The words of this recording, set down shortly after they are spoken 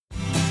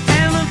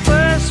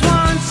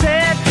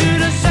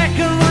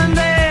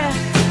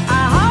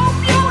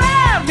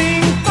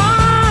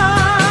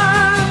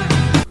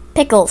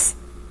Pickles.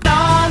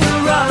 On the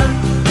run,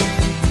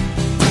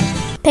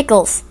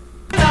 Pickles.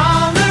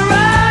 on the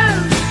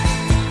run.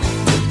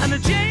 I'm a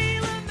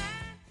jailer.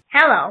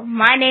 Hello,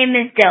 my name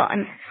is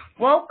Dylan.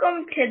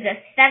 Welcome to the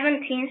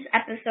 17th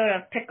episode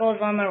of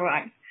Pickles on the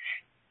Run.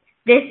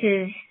 This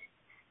is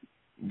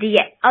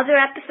the other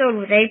episode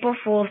with April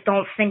Fools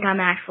Don't Think I'm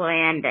Actually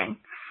Ending.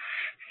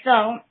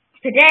 So,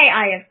 today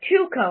I have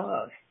two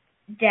co-hosts,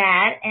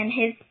 Dad and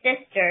his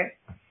sister,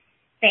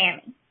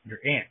 Sammy. Your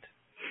aunt.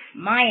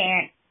 My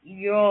aunt,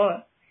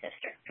 your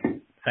sister.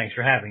 Thanks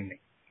for having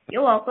me.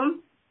 You're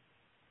welcome.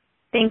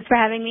 Thanks for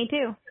having me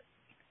too.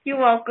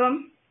 You're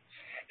welcome.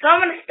 So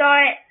I'm going to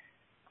start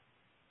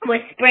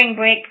with spring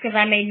break because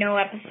I made no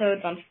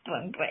episodes on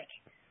spring break.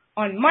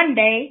 On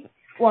Monday,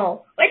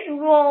 well, let's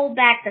roll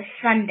back to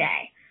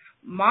Sunday.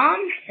 Mom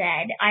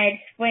said I had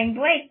spring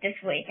break this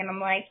week, and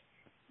I'm like,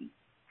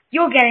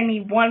 you're getting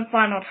me one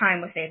final time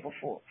with April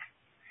Fools.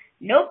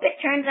 Nope,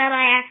 it turns out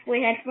I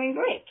actually had spring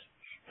break.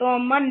 So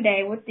on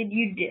Monday, what did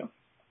you do?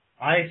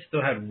 I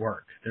still had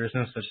work. There's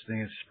no such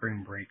thing as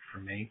spring break for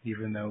me,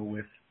 even though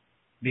with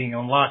being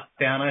on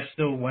lockdown, I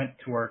still went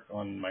to work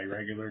on my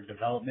regular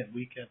development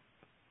week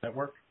at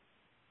work.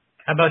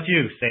 How about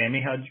you,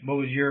 Sammy? What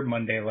was your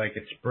Monday like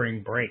at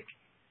spring break?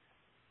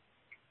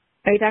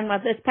 Are you talking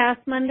about this past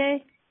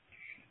Monday?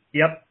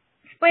 Yep.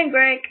 Spring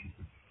break.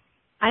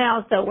 I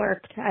also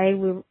worked.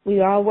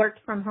 We all worked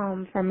from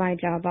home from my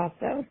job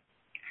also.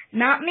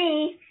 Not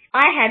me.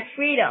 I had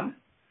freedom.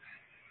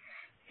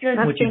 So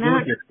What you do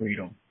with your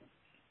freedom?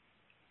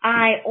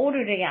 I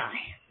ordered a guy.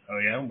 Oh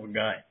yeah? What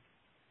guy?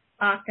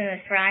 Optimus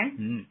Prime.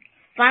 Mm.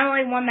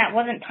 Finally one that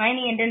wasn't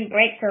tiny and didn't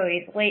break so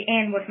easily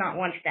and was not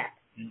one step.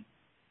 Mm.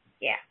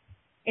 Yeah.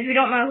 If you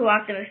don't know who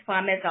Optimus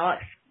Prime is, I'll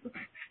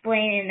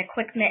explain in a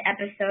quick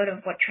episode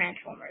of what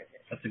Transformers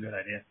is. That's a good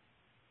idea.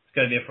 It's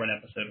got to be for an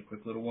episode, a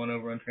quick little one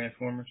over on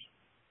Transformers.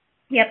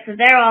 Yep, so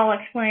there I'll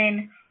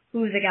explain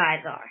who the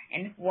guys are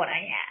and what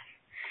I have.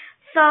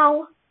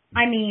 So,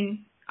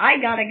 I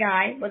got a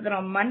guy. Was it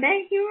on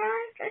Monday he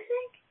arrived, I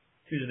think?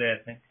 Tuesday,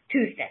 I think.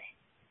 Tuesday.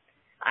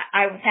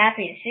 I was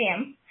happy to see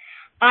him.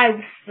 I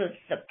was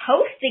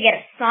supposed to get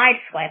a side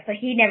swipe, but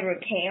he never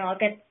came. I'll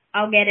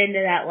get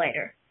into that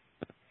later.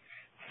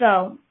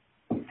 So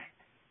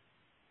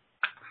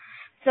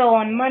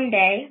on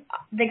Monday,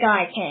 the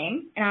guy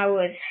came, and I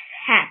was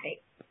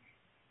happy.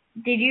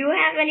 Did you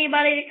have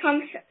anybody to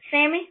come,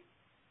 Sammy?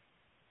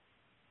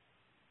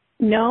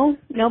 No,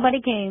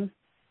 nobody came.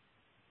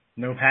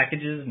 No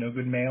packages, no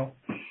good mail.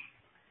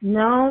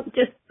 No,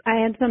 just I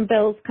had some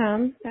bills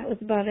come. That was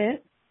about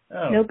it.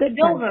 Oh. No good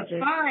Bills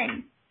packages. are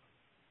fine.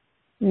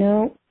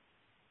 No.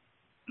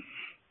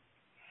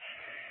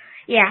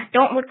 Yeah,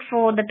 don't look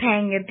forward to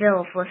paying your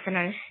bills,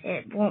 listeners.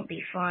 It won't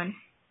be fun.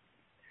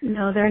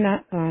 No, they're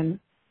not fun.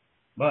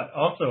 But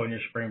also on your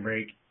spring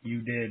break,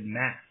 you did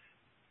math.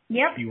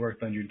 Yep. You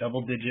worked on your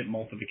double-digit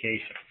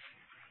multiplication.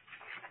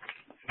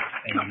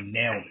 And you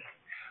nailed it.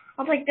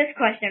 I'll take this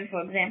question,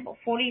 for example.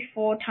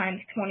 44 times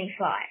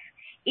 25.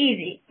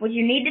 Easy. What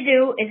you need to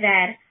do is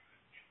add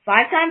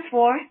 5 times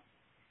 4,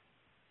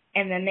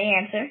 and then the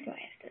answer. Do I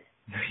have to?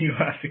 You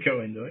have to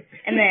go into it.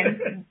 And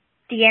then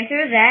the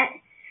answer is that.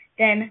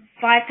 Then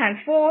 5 times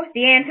 4,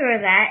 the answer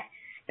is that.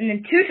 And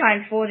then 2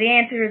 times 4, the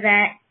answer is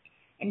that.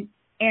 And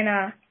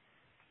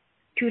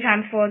 2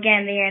 times 4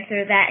 again, the answer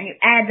is that. And you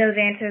add those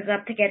answers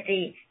up to get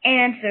the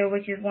answer,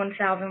 which is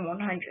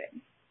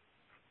 1,100.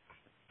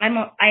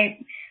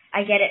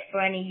 I get it for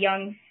any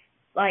young,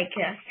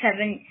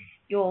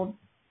 7-year-old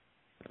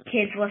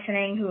kids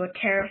listening who are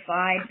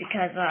terrified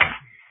because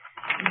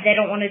they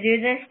don't want to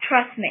do this.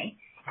 Trust me,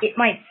 it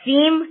might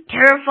seem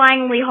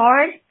terrifyingly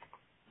hard.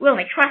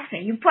 Really, trust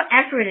me. You put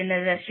effort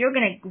into this, you're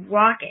gonna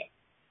rock it.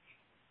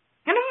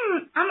 And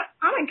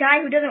I'm a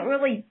guy who doesn't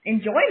really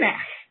enjoy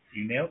math.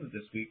 You nailed it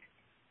this week.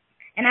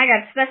 And I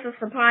got special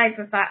surprise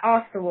that I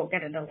also will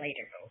get into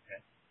later.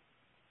 Okay.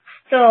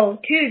 So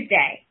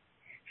Tuesday,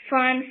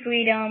 fun,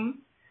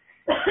 freedom.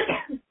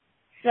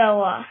 So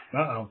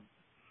Uh-oh.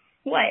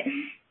 what?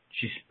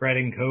 She's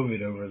spreading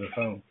COVID over the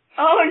phone.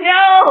 Oh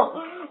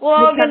no! We're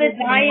all gonna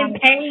die in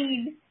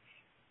pain.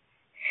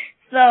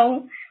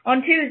 So,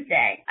 on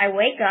Tuesday, I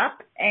wake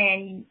up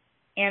and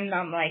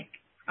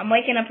I'm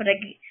waking up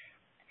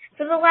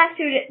for the last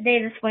 2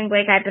 days of spring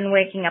break, I've been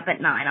waking up at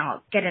 9.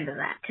 I'll get into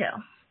that too.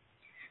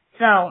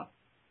 So,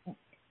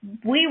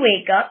 we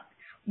wake up.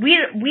 We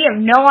have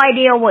no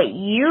idea what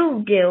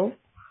you do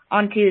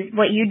on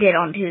what you did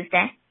on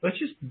Tuesday. Let's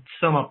just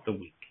sum up the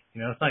week.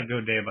 Let's not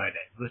go day by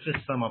day. Let's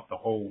just sum up the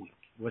whole week.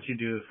 What you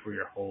do for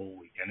your whole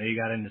week. I know you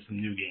got into some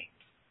new games.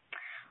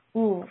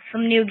 Ooh,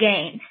 some new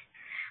games.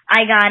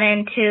 I got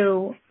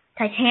into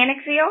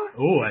Titanic VR.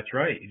 Oh, that's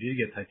right. You did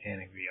get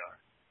Titanic VR.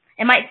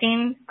 It might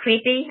seem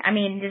creepy.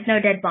 There's no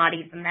dead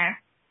bodies in there.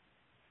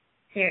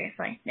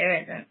 Seriously, there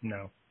isn't.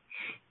 No.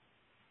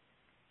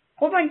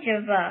 Whole bunch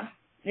of,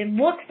 it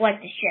looks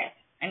like the ship.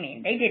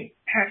 They did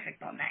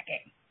perfect on that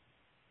game.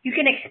 You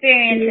can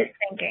experience it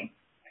thinking.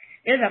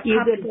 There's a You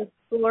puppy. could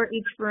explore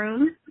each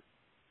room.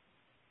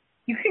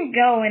 You can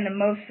go into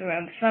most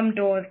rooms. Some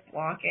doors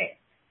block it.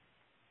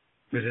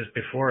 Was this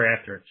before or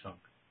after it sunk?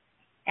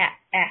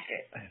 After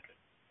it.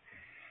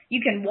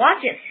 You can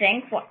watch it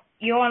sink.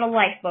 You're on a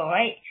lifeboat,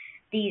 right?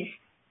 These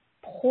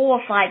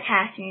horrified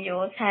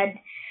passengers had...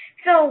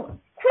 So,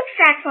 quick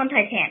facts on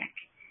Titanic.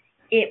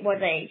 It was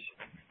the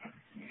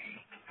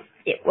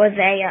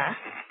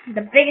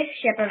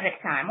biggest ship of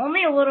its time.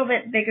 Only a little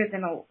bit bigger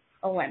than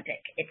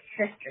Olympic, its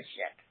sister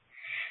ship.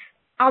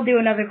 I'll do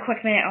another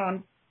quick minute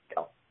on...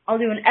 I'll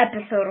do an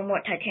episode on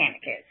what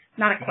Titanic is.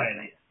 Not a quick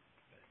minute.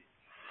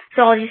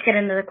 So I'll just get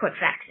into the quick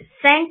facts. It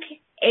sank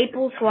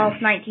April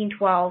 12,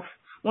 1912.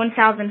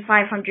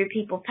 1,500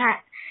 people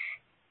perished,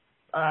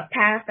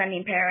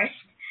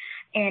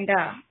 and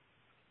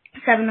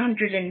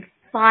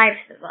 705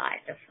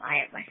 survived, if I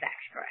have my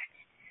facts correct.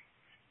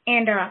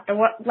 And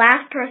the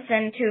last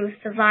person to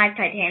survive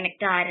Titanic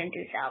died in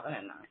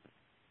 2009.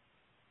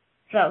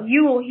 So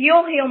you'll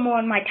hear more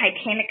in my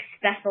Titanic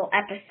special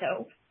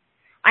episode.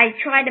 I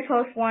tried to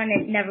post one,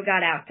 it never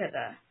got out to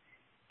the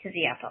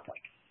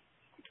public.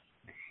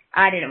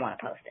 I didn't want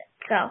to post it.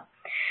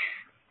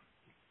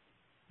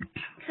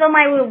 So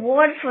my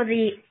reward for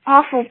the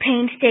awful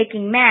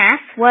painstaking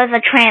math was a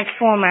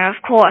Transformer,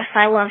 of course.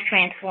 I love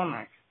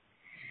Transformers.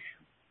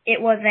 It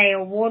was a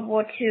World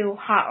War II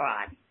hot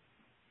rod.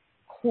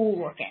 Cool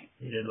looking.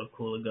 It did look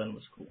cool. The gun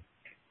was cool.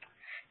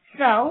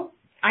 So,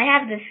 I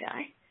have this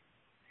guy.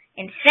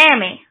 And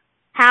Sammy,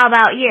 how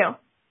about you?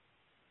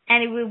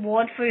 Any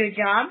reward for your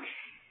job?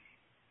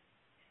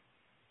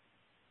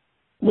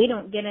 We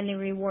don't get any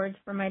rewards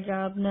for my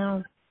job,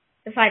 no.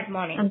 Besides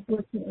money.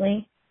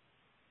 Unfortunately.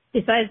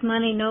 Besides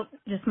money, nope.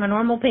 Just my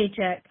normal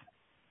paycheck.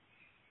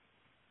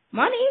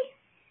 Money?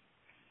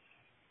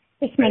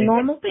 It's my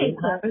normal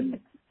paycheck.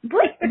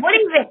 What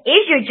even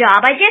is your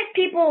job? I guess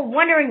people are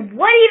wondering,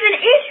 what even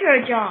is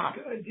your job?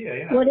 Good idea,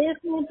 yeah. What is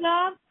my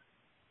job?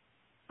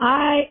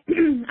 I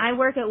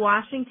work at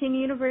Washington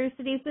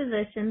University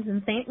Physicians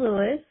in St.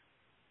 Louis,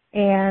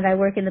 and I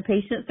work in the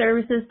patient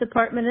services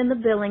department in the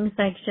billing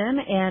section,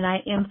 and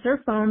I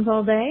answer phones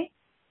all day.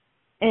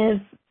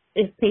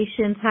 If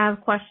patients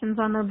have questions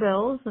on their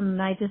bills, and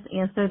I just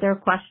answer their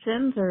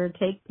questions or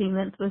take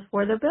payments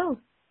for their bills.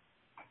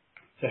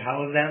 So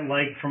how is that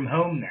like from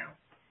home now?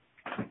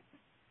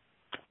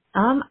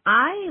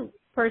 I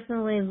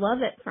personally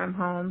love it from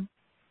home.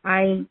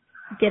 I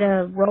get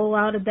to roll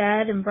out of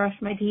bed and brush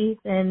my teeth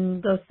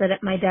and go sit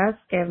at my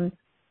desk, and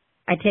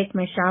I take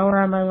my shower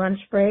on my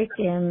lunch break,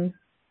 and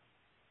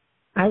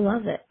I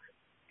love it.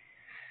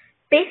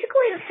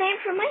 Basically the same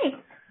for me.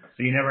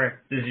 So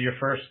this is your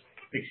first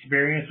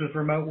experience with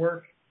remote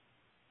work?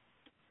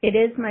 It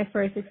is my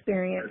first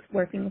experience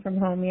working from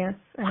home, yes,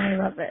 and I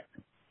love it.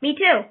 Me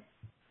too.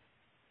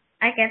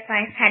 I guess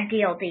I've had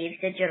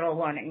DLDs, digital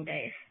learning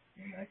days.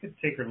 I could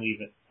take or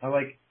leave it.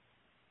 Like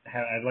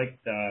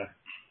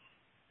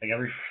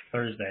every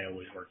Thursday I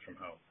always work from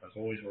home. I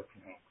always work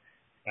from home.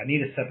 I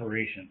need a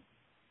separation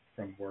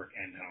from work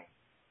and home.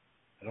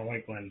 I don't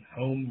like when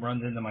home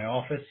runs into my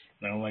office,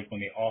 and I don't like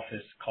when the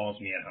office calls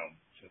me at home.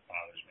 So it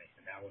bothers me.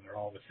 And now when they're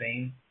all the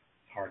same,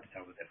 it's hard to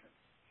tell the difference.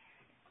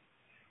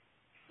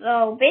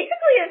 So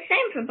basically the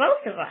same for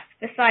both of us.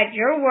 Besides,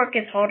 your work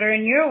is harder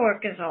and your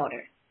work is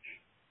harder.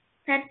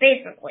 That's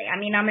basically. I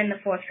mean, I'm in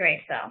the 4th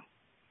grade, so.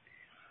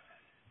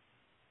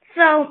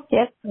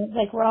 Yes,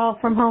 like we're all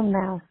from home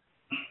now.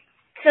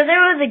 So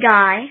there was a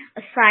guy,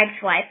 a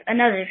sideswipe,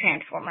 another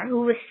Transformer,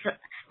 who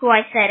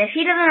I said, if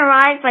he doesn't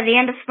arrive by the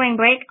end of spring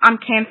break, I'm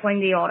canceling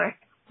the order.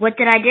 What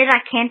did I do? I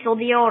canceled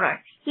the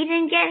order. He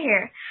didn't get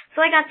here.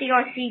 So I got the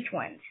RC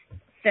twins.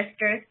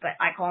 Sisters, but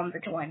I call them the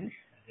twins.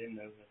 I didn't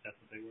know that's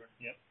what they were.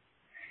 Yep.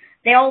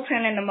 They all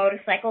turned into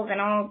motorcycles and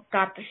all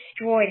got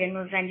destroyed in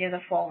Revenge of the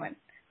Fallen.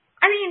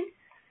 I mean,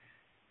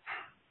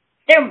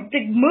 the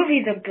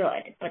movies are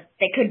good, but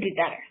they could be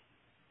better.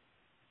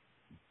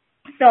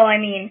 So, I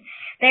mean,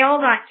 they all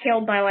got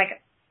killed by,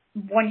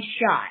 one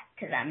shot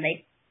to them.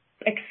 They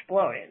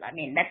exploded. I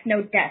mean, that's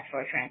no death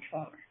for a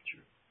Transformer.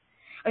 True.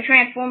 A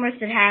Transformer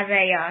should have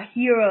a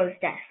hero's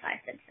death, I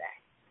should say.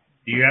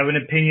 Do you have an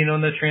opinion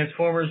on the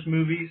Transformers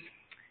movies?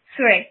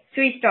 3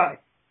 stars.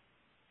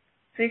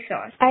 3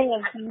 stars. I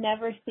have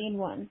never seen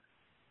one.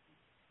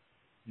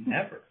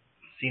 Never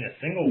seen a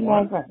single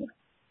one? Never.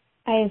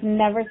 I have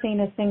never seen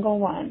a single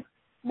one.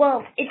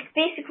 Well, it's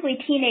basically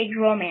teenage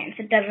romance.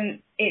 It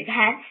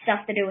has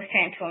stuff to do with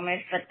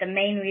Transformers, but the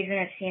main reason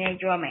is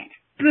teenage romance.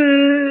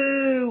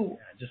 Boo!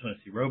 I just want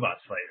to see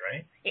robots fight,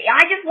 right?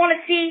 I just want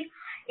to see,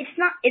 it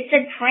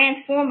said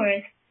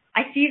Transformers.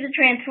 I see the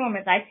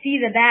Transformers. I see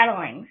the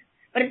battlings,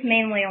 but it's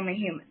mainly on the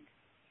humans.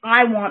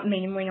 I want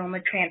mainly on the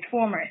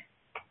Transformers.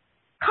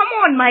 Come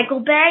on,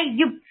 Michael Bay.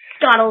 You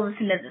gotta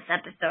listen to this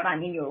episode. I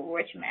mean, you're a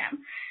rich man.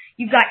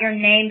 You got your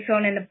name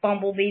thrown into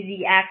Bumblebee,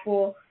 the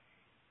actual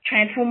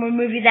Transformer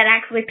movie that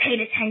actually paid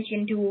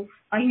attention to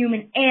a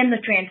human and the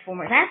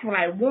Transformer. That's what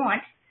I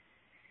want.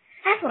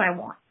 That's what I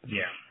want.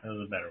 Yeah, that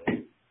was a better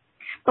one.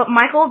 But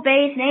Michael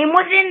Bay's name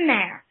was in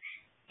there.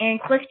 And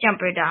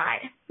Cliffjumper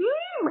died.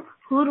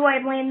 Who do I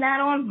blame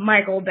that on?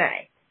 Michael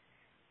Bay.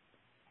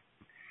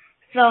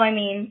 So, I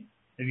mean...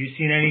 Have you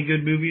seen any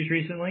good movies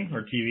recently,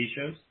 or TV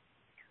shows?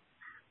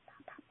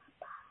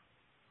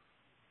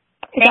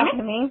 You're talking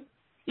to me?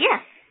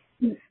 Yes.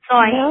 So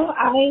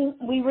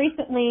we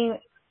recently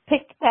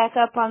picked back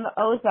up on the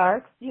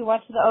Ozarks. You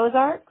watch the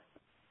Ozarks?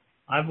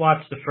 I've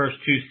watched the first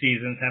 2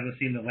 seasons, haven't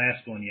seen the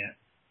last one yet.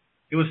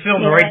 It was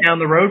filmed right down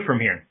the road from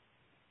here.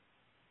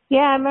 Yeah,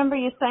 I remember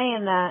you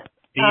saying that,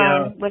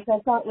 which I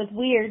thought was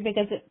weird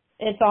because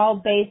it's all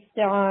based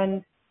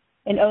on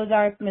in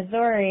Ozark,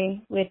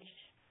 Missouri, which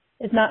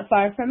is not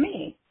far from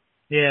me.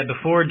 Yeah,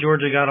 before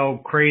Georgia got all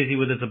crazy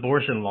with its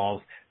abortion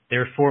laws,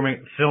 they're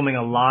filming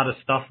a lot of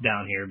stuff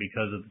down here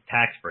because of the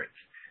tax breaks.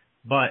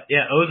 But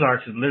yeah,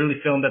 Ozarks is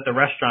literally filmed at the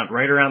restaurant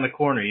right around the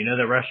corner. You know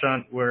the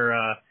restaurant where,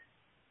 I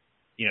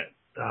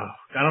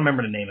don't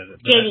remember the name of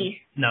it. JD's.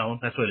 No,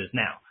 that's what it is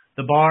now.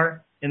 The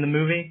bar in the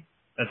movie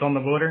that's on the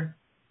border.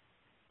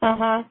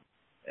 Uh-huh.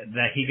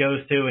 That he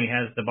goes to and he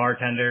has the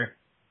bartender.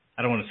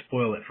 I don't want to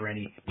spoil it for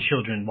any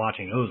children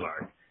watching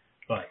Ozark,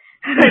 but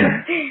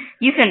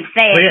you can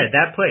say it. But yeah,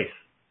 that place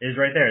is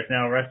right there. It's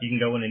now a restaurant. You can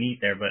go in and eat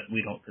there, but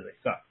we don't because they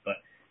suck.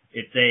 But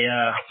it's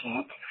it's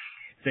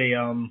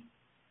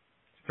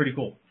pretty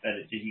cool.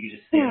 You can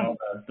just see all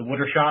the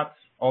water shots.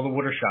 All the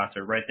water shots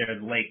are right there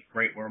at the lake,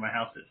 right where my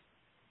house is.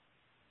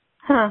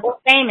 Huh. We're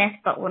famous,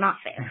 but we're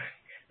not famous.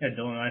 Yeah,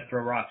 Dylan and I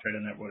throw rocks right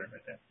in that water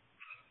right there.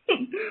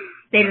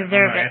 They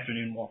deserve on our it.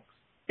 afternoon walks.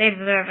 They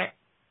deserve it.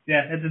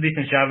 Yeah, it's a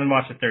decent show. I haven't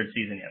watched the 3rd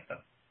season yet,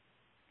 though.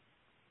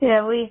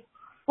 Yeah, we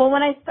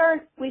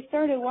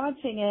started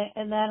watching it,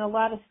 and then a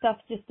lot of stuff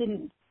just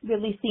didn't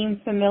really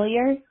seem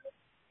familiar.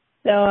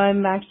 So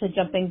I'm actually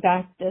jumping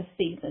back to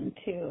season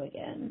 2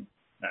 again.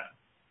 No.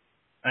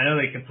 I know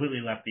they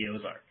completely left the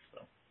Ozarks,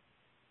 so.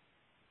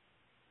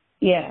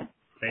 Yeah.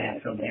 They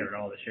didn't film here at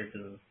all this year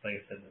because, like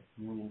I said,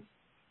 the rules.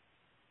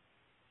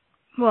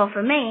 Well,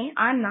 for me,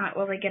 I'm not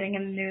really getting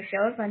into new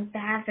shows and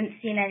haven't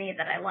seen any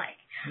that I like.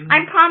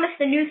 I'm promised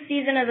a new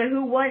season of the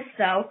Who Was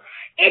So.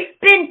 It's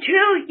been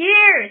 2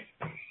 years!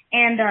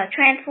 And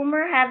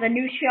Transformer has a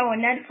new show on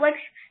Netflix.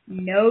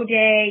 No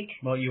date.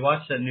 Well, you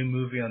watched that new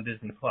movie on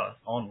Disney Plus,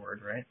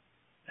 Onward, right?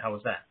 How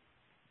was that?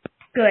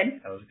 Good.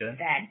 That was good?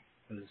 Bad.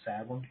 Was it a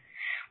sad one?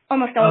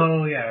 Almost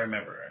all. Oh, yeah, I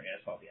remember. Yeah,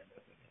 I saw the end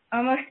of it.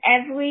 Almost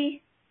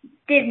every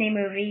Disney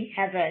movie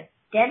has a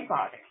dead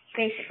father.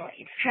 Basically,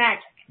 it's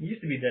tragic. It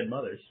used to be Dead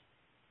Mothers.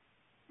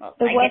 Well,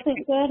 It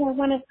wasn't good. I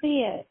want to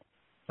see it.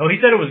 Oh, he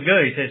said it was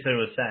good. He said it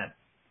was sad.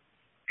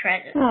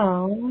 Tragic.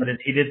 Oh. But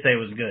he did say it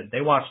was good.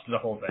 They watched the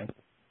whole thing.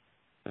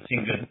 It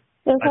seemed good.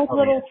 There's like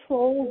little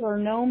trolls or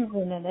gnomes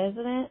in it,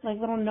 isn't it? Like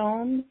little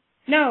gnomes?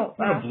 No.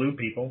 Little blue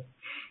people.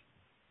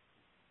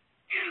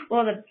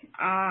 Well,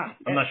 I'm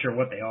not sure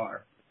what they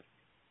are.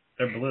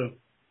 They're blue.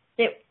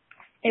 It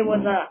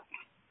was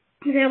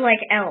they're like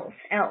elves.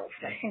 Elves.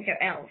 I think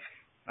they're elves.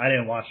 I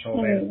didn't watch the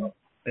whole thing.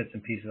 Bits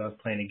and pieces. I was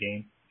playing a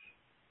game.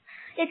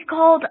 It's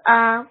called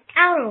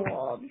Outer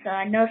Worlds.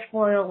 No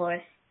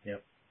spoilers.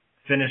 Yep.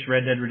 Finished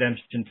Red Dead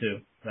Redemption 2.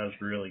 That was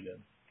really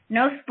good.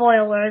 No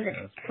spoilers.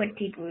 It's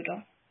pretty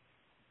brutal.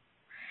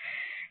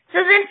 So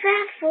then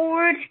fast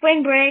forward,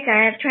 spring break,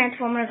 I have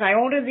Transformers. I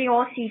ordered the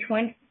Aussie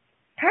Twins.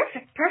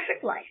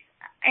 Perfect life.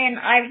 And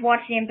I've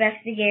watched The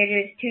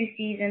Investigators 2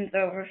 seasons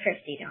over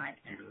 50 times.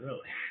 Really?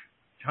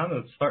 Trying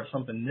to start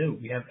something new.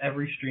 We have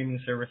every streaming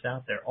service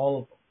out there.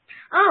 All of them.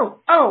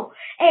 Oh,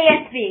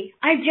 AFB.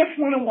 I just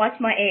want to watch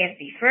my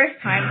AFB.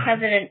 First time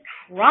President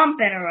Trump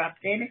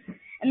interrupted.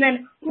 And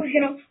then who's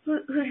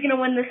gonna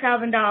win the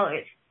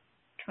 $1,000?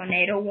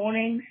 Tornado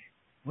warnings.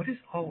 What is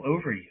all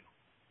over you?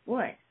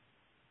 What?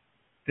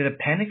 Did a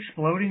pen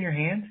explode in your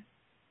hand?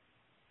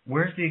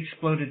 Where's the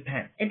exploded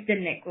pen? It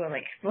didn't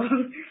really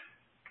explode.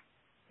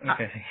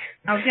 Okay.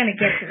 I was gonna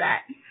get to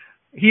that.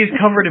 He is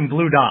covered in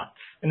blue dots,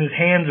 and his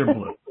hands are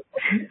blue.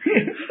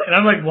 And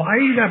I'm like, why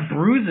you got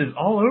bruises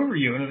all over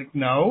you? And I was like,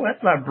 no,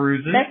 that's not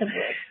bruises. That's a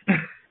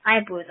bruise. I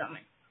have bruise on me.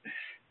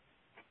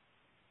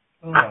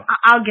 Oh.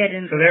 I'll get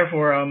into So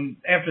therefore,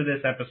 after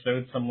this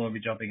episode, someone will be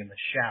jumping in the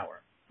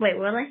shower. Wait,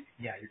 really?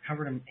 Yeah, you're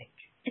covered in ink.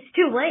 It's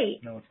too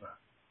late. No, it's not.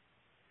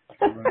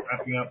 We're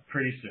wrapping up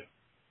pretty soon.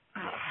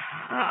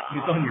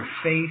 It's on your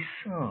face.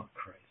 Oh,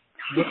 Christ.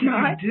 What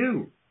did you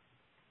do?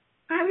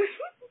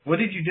 What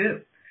did you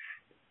do?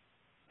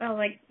 Well,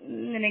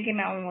 and then it came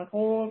out and I'm like,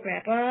 oh,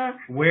 Grandpa.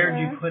 Where did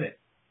you put it?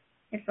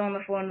 It's on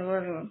the floor in the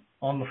living room.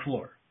 On the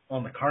floor.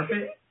 On the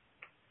carpet?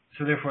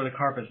 So therefore the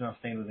carpet is now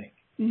stained with ink.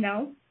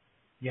 No.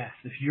 Yes,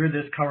 if you're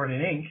this covered in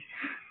ink,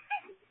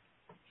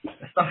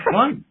 that's not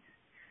funny.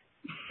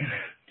 Look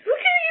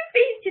at your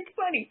face, it's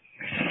funny.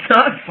 It's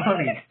not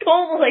funny. It's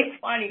totally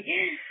funny.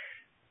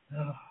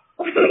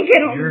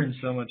 You're in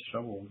so much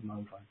trouble with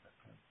Mom finds that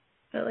pen.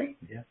 Really?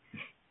 Yeah.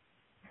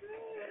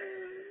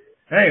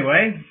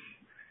 Anyway.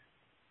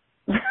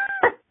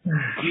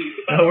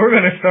 So we're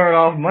going to start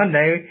off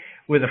Monday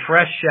with a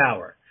fresh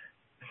shower.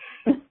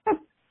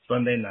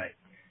 Sunday night.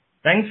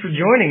 Thanks for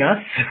joining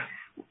us.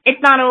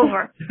 It's not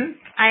over.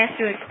 I have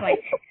to explain.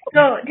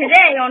 So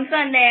today on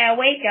Sunday I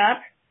wake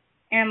up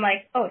and I'm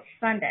like, oh, it's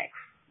Sunday.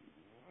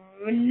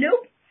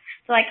 Nope.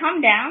 So I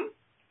come down,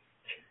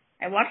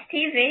 I watch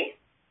TV,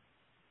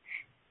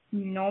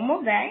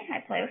 normal day. I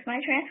play with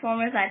my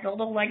Transformers. I build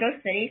a Lego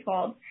city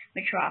called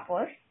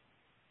Metropolis.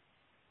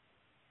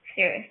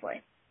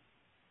 Seriously.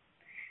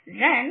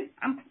 Then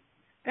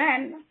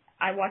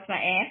I watch my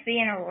AFV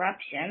in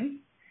Eruption.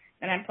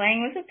 Then I'm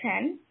playing with a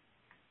pen.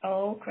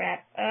 Oh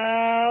crap.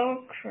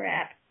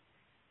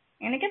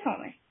 And it gets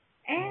on me.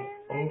 And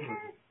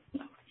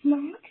it's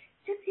not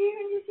just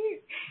here.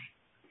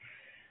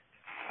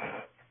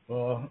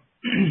 Well,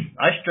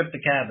 I stripped the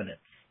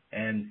cabinets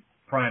and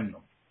primed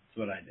them. That's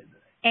what I did today.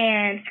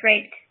 And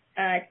scraped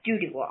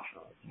doo-doo off.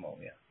 Well,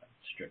 yeah,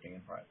 stripping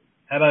and priming.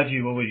 How about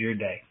you? What was your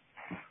day?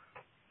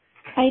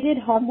 I did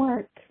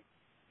homework.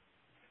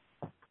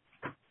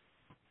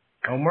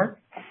 Homework?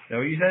 Is that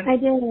what you said? I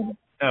did.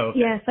 Oh, okay.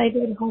 Yes, I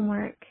did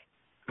homework.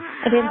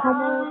 I did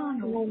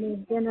homework, and I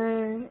made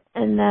dinner,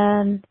 and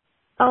then,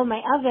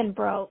 my oven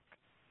broke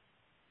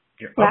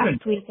Your last oven?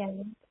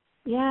 weekend.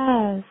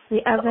 Yes, the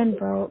oven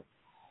broke.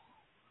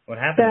 What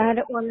So happened? I had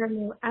to order a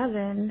new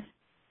oven.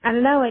 I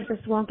don't know, it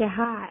just won't get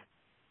hot.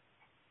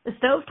 The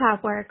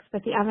stovetop works,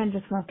 but the oven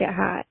just won't get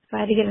hot. So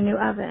I had to get a new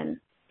oven.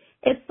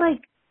 It's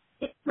like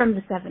from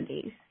the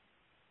 70s.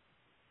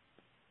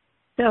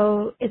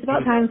 So it's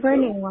about time for a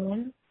new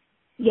one.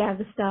 Yeah,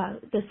 the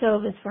stove. The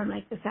stove is from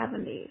like the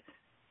 70s.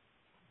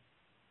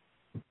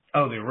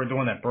 Oh, the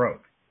one that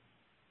broke.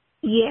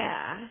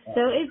 Yeah.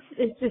 So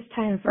it's just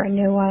time for a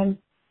new one.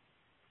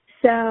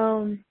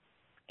 So,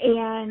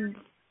 and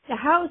the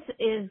house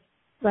is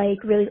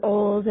like really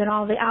old and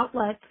all the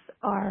outlets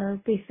are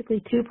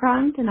basically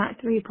 2-pronged and not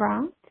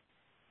 3-pronged.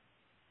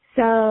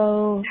 So.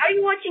 How are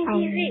you watching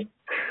TV?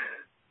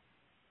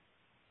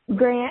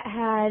 Grant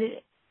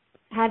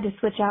had to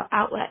switch out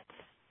outlets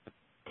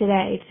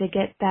today to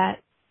get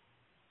that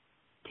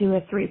to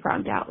a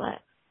 3-pronged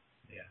outlet.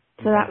 Yeah.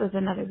 So that was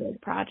another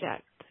big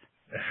project.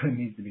 It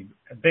needs to be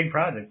a big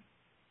project.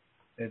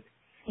 It's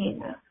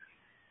Yeah.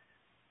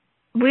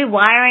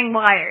 Rewiring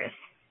wires.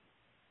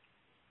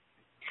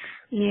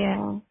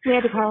 Yeah. We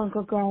had to call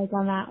Uncle Greg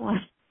on that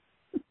one.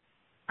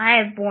 I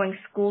have boring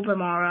school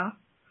tomorrow.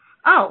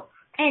 Oh,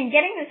 and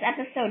getting this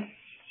episode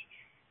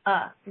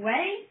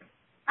ready,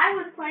 I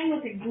was playing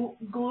with a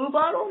glue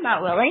bottle.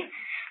 Not really.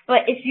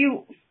 But if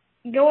you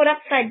go it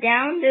upside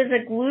down, there's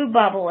a glue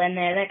bubble in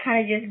there that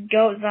kind of just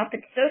goes up.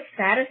 It's so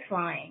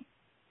satisfying.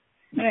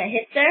 And it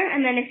hits there,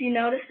 and then if you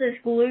notice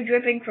there's glue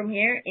dripping from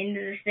here into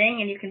this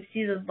thing, and you can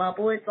see the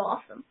bubble, it's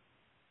awesome.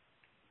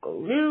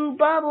 Glue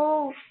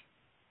bubbles.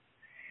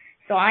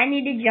 So I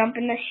need to jump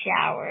in the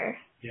shower.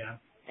 Yeah.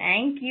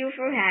 Thank you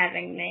for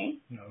having me.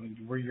 No,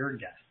 we're your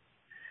guest.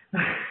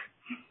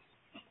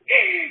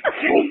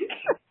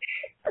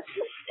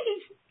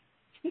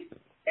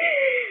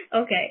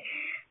 Okay,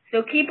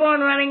 so keep on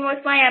running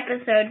with my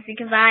episodes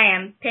because I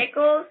am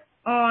Pickles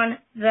on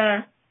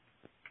the...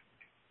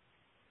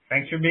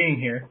 Thanks for being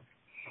here.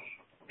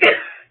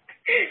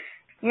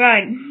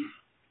 Right.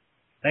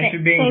 Thanks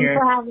for being Thanks here.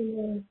 for having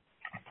me.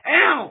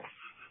 Ow!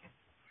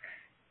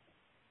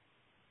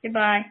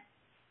 Goodbye.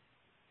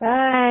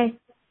 Bye.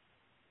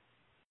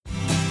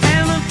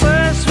 And the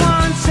first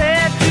one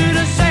said to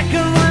the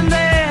second one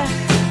there,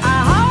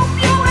 I hope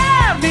you're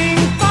having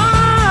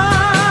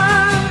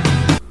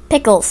fun.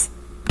 Pickles.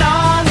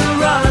 On the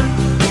run.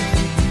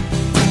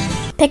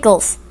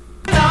 Pickles.